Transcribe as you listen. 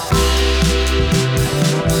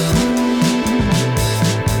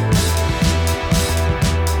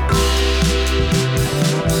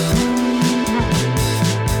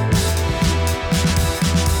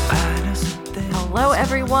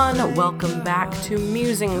welcome back to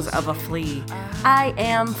Musings of a Flea. I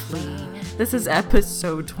am Flea. This is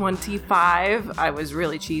episode 25. I was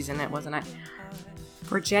really cheesing it, wasn't I?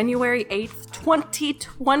 For January 8th,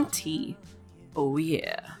 2020. Oh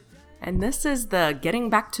yeah. And this is the Getting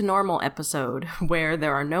Back to Normal episode, where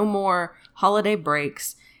there are no more holiday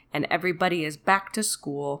breaks and everybody is back to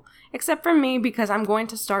school, except for me because I'm going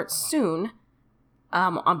to start soon.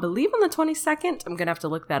 I believe on the 22nd. I'm going to have to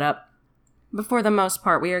look that up. But for the most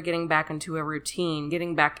part, we are getting back into a routine,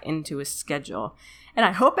 getting back into a schedule. And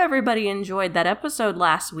I hope everybody enjoyed that episode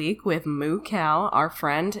last week with Moo Cow, our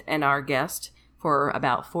friend and our guest, for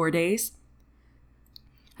about 4 days.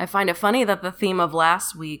 I find it funny that the theme of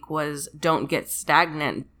last week was don't get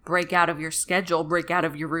stagnant, break out of your schedule, break out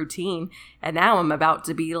of your routine. And now I'm about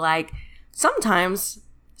to be like, sometimes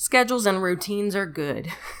schedules and routines are good.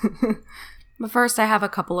 But first, I have a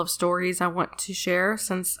couple of stories I want to share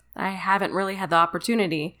since I haven't really had the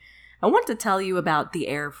opportunity. I want to tell you about the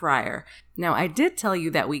air fryer. Now, I did tell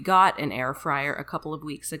you that we got an air fryer a couple of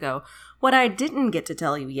weeks ago. What I didn't get to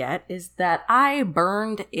tell you yet is that I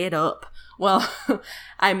burned it up. Well,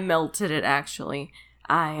 I melted it, actually.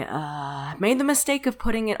 I made the mistake of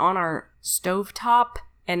putting it on our stovetop,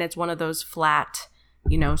 and it's one of those flat,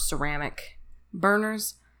 ceramic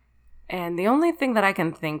burners. And the only thing that I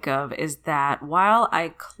can think of is that while I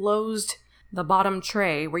closed the bottom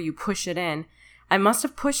tray where you push it in, I must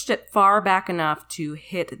have pushed it far back enough to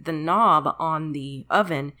hit the knob on the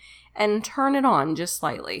oven and turn it on just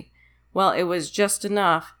slightly. Well, it was just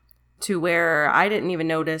enough to where I didn't even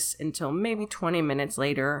notice until maybe 20 minutes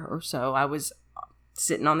later or so. I was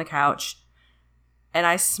sitting on the couch and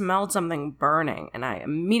I smelled something burning, and I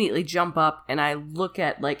immediately jump up and I look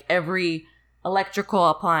at every electrical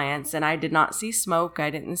appliance, and I did not see smoke.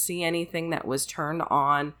 I didn't see anything that was turned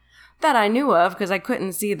on that I knew of because I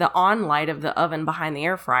couldn't see the on light of the oven behind the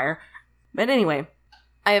air fryer. But anyway,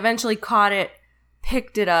 I eventually caught it,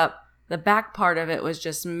 picked it up. The back part of it was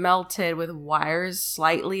just melted with wires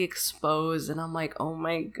slightly exposed, and I'm like, oh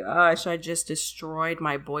my gosh, I just destroyed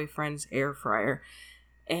my boyfriend's air fryer.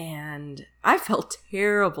 And I felt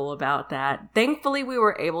terrible about that. Thankfully, we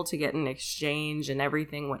were able to get an exchange and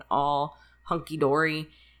everything went all hunky-dory,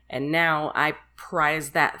 and now I prize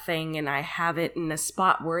that thing and I have it in a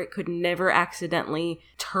spot where it could never accidentally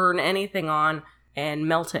turn anything on and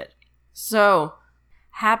melt it. So,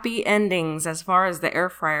 happy endings as far as the air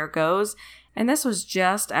fryer goes, and this was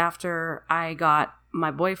just after I got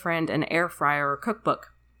my boyfriend an air fryer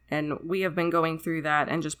cookbook, and we have been going through that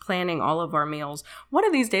and just planning all of our meals. One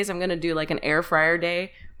of these days I'm going to do an air fryer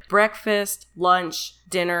day. Breakfast, lunch,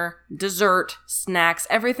 dinner, dessert, snacks,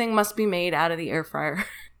 everything must be made out of the air fryer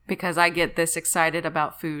because I get this excited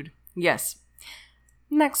about food. Yes.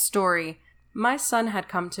 Next story. My son had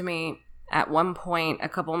come to me at one point a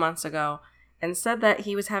couple months ago and said that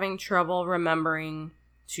he was having trouble remembering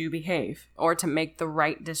to behave or to make the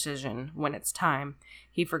right decision when it's time.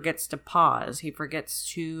 He forgets to pause. He forgets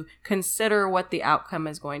to consider what the outcome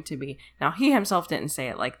is going to be. Now, he himself didn't say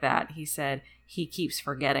it like that. He said he keeps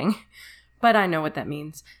forgetting, but I know what that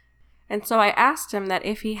means. And so I asked him that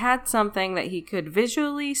if he had something that he could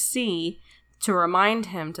visually see to remind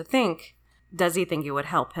him to think, does he think it would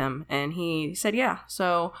help him? And he said, yeah.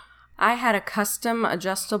 So I had a custom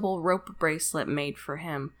adjustable rope bracelet made for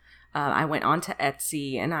him. I went onto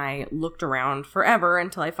Etsy and I looked around forever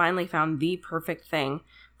until I finally found the perfect thing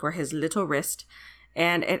for his little wrist.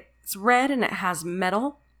 And it's red and it has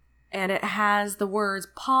metal and it has the words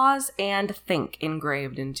pause and think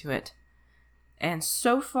engraved into it. And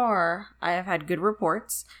so far, I have had good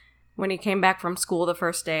reports. When he came back from school the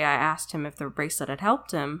first day, I asked him if the bracelet had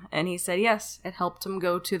helped him, and he said yes, it helped him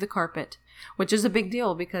go to the carpet, which is a big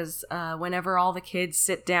deal because whenever all the kids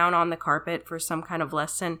sit down on the carpet for some kind of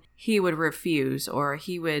lesson, he would refuse, or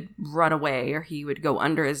he would run away, or he would go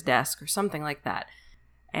under his desk, or something like that.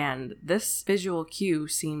 And this visual cue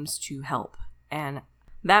seems to help, and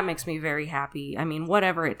that makes me very happy. I mean,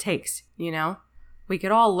 whatever it takes, We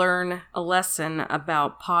could all learn a lesson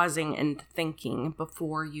about pausing and thinking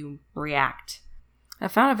before you react. I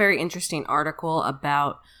found a very interesting article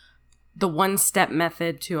about the one-step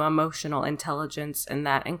method to emotional intelligence, and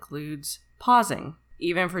that includes pausing,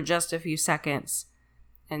 even for just a few seconds.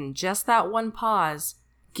 And just that one pause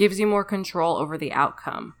gives you more control over the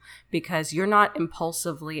outcome because you're not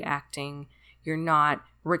impulsively acting, you're not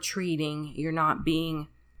retreating, you're not being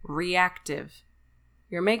reactive.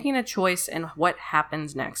 You're making a choice in what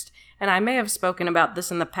happens next. And I may have spoken about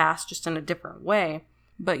this in the past just in a different way,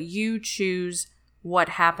 but you choose what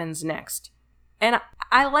happens next. And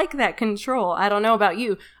I like that control. I don't know about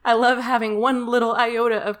you. I love having one little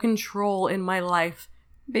iota of control in my life.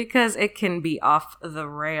 because it can be off the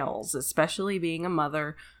rails, especially being a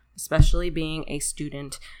mother, especially being a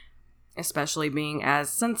student, especially being as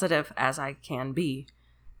sensitive as I can be.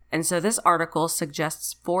 And so this article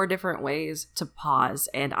suggests 4 different ways to pause,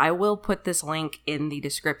 and I will put this link in the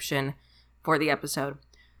description for the episode.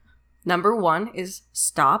 Number 1 is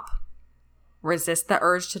stop. Resist the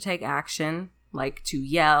urge to take action, like to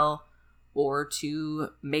yell or to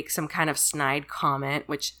make some kind of snide comment,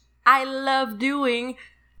 which I love doing.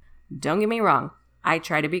 Don't get me wrong. I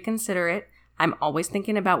try to be considerate. I'm always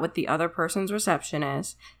thinking about what the other person's reception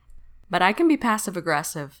is. But I can be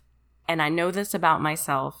passive-aggressive, and I know this about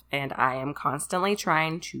myself, and I am constantly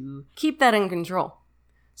trying to keep that in control.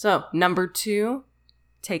 So, number 2,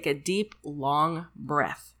 take a deep, long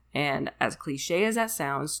breath. And as cliche as that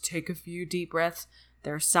sounds, take a few deep breaths.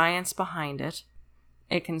 There's science behind it.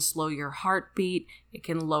 It can slow your heartbeat. It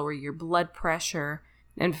can lower your blood pressure.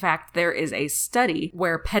 In fact, there is a study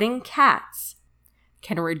where petting cats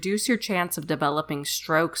can reduce your chance of developing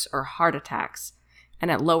strokes or heart attacks,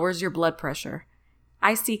 and it lowers your blood pressure.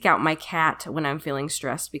 I seek out my cat when I'm feeling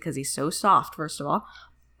stressed because he's so soft, first of all,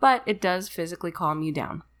 but it does physically calm you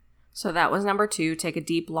down. So that was number 2, take a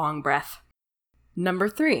deep, long breath. Number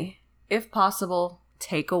 3, if possible,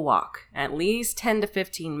 take a walk, at least 10 to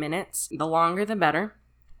 15 minutes. The longer, the better.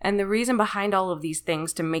 And the reason behind all of these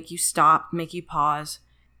things to make you stop, make you pause,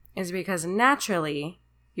 is because naturally,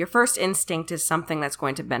 your first instinct is something that's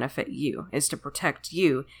going to benefit you, is to protect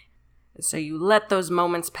you. So you let those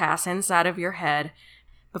moments pass inside of your head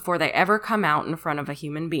before they ever come out in front of a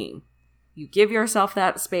human being. You give yourself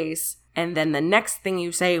that space, and then the next thing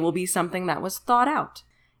you say will be something that was thought out.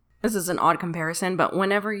 This is an odd comparison, but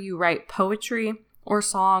whenever you write poetry or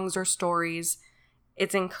songs or stories,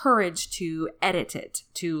 it's encouraged to edit it,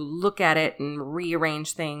 to look at it and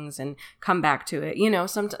rearrange things and come back to it.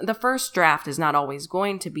 The first draft is not always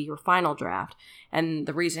going to be your final draft. And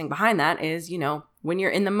the reasoning behind that is, when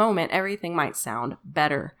you're in the moment, everything might sound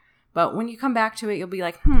better. But when you come back to it, you'll be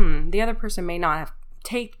like, the other person may not have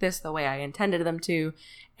taken this the way I intended them to,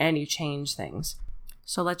 and you change things.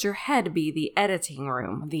 So let your head be the editing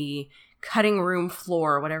room, the cutting room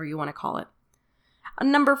floor, whatever you want to call it.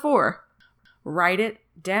 Number 4, write it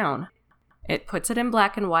down. It puts it in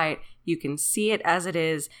black and white. You can see it as it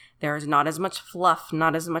is. There is not as much fluff,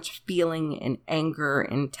 not as much feeling and anger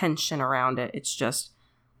and tension around it. It's just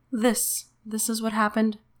this. This is what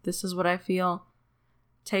happened. This is what I feel.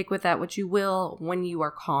 Take with that what you will when you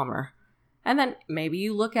are calmer. And then maybe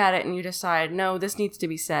you look at it and you decide, no, this needs to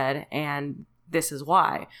be said and this is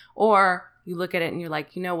why. Or you look at it and you're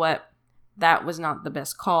like, you know what? That was not the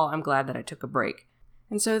best call. I'm glad that I took a break.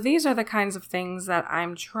 And so these are the kinds of things that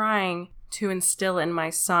I'm trying to instill in my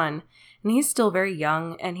son. And he's still very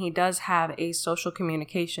young, and he does have a social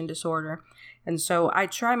communication disorder. And so I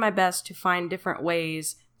try my best to find different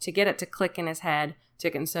ways to get it to click in his head to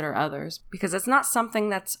consider others, because it's not something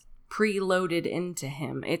that's preloaded into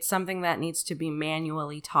him. It's something that needs to be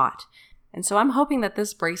manually taught. And so I'm hoping that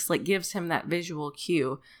this bracelet gives him that visual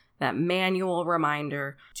cue, that manual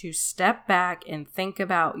reminder to step back and think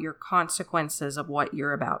about your consequences of what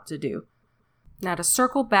you're about to do. Now, to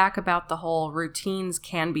circle back about the whole routines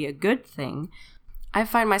can be a good thing, I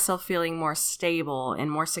find myself feeling more stable and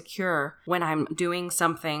more secure when I'm doing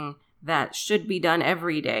something that should be done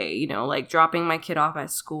every day, like dropping my kid off at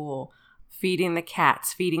school, feeding the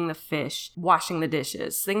cats, feeding the fish, washing the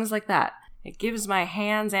dishes, things like that. It gives my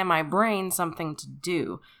hands and my brain something to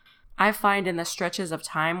do. I find in the stretches of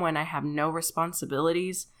time when I have no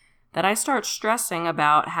responsibilities that I start stressing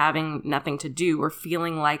about having nothing to do or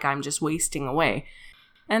feeling like I'm just wasting away.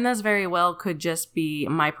 And this very well could just be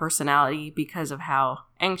my personality because of how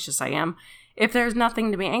anxious I am. If there's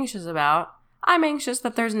nothing to be anxious about, I'm anxious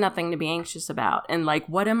that there's nothing to be anxious about. And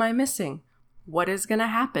what am I missing? What is going to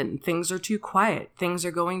happen? Things are too quiet. Things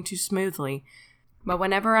are going too smoothly. But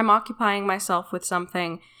whenever I'm occupying myself with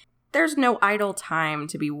something, there's no idle time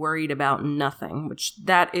to be worried about nothing, which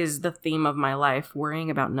that is the theme of my life,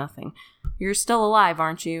 worrying about nothing. You're still alive,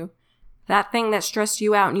 aren't you? That thing that stressed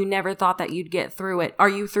you out and you never thought that you'd get through it, are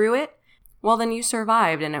you through it? Well, then you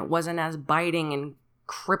survived and it wasn't as biting and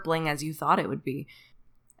crippling as you thought it would be.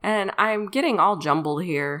 And I'm getting all jumbled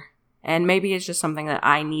here, and maybe it's just something that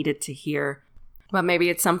I needed to hear, but maybe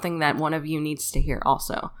it's something that one of you needs to hear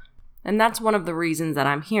also. And that's one of the reasons that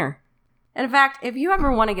I'm here. In fact, if you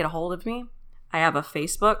ever want to get a hold of me, I have a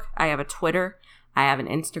Facebook, I have a Twitter, I have an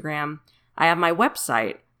Instagram, I have my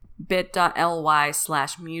website,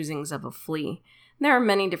 bit.ly/musingsofaFlea. There are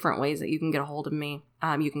many different ways that you can get a hold of me.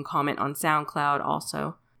 You can comment on SoundCloud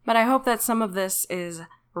also. But I hope that some of this is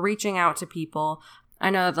reaching out to people. I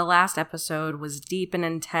know the last episode was deep and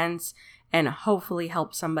intense and hopefully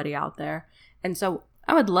helped somebody out there. And so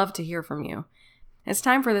I would love to hear from you. It's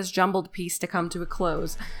time for this jumbled piece to come to a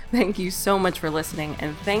close. Thank you so much for listening,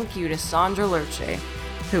 and thank you to Sandro Lerche,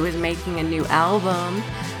 who is making a new album,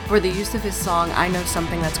 for the use of his song, I Know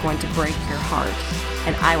Something That's Going to Break Your Heart.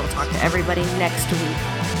 And I will talk to everybody next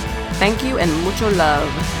week. Thank you and mucho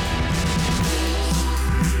love.